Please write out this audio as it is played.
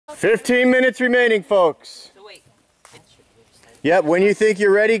15 minutes remaining, folks. Yep, when you think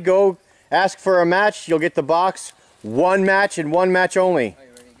you're ready, go ask for a match. You'll get the box. One match and one match only.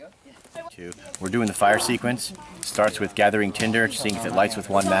 We're doing the fire sequence. Starts with gathering tinder, seeing if it lights with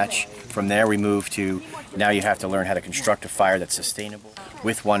one match. From there we move to, now you have to learn how to construct a fire that's sustainable.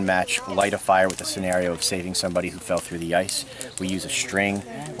 With one match, light a fire with a scenario of saving somebody who fell through the ice. We use a string.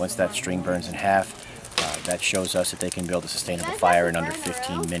 Once that string burns in half, that shows us that they can build a sustainable fire in under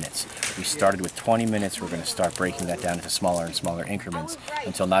 15 minutes. We started with 20 minutes. We're going to start breaking that down into smaller and smaller increments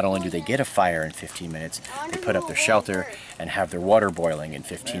until not only do they get a fire in 15 minutes, they put up their shelter and have their water boiling in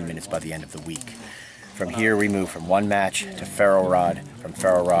 15 minutes by the end of the week. From here we move from one match to ferro rod, from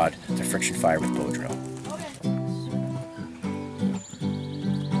ferro rod to friction fire with bow drill.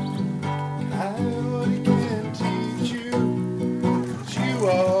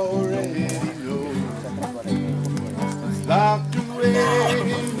 Locked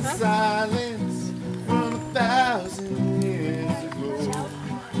away in silence from 1,000 years ago.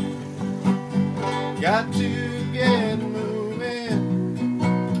 Got to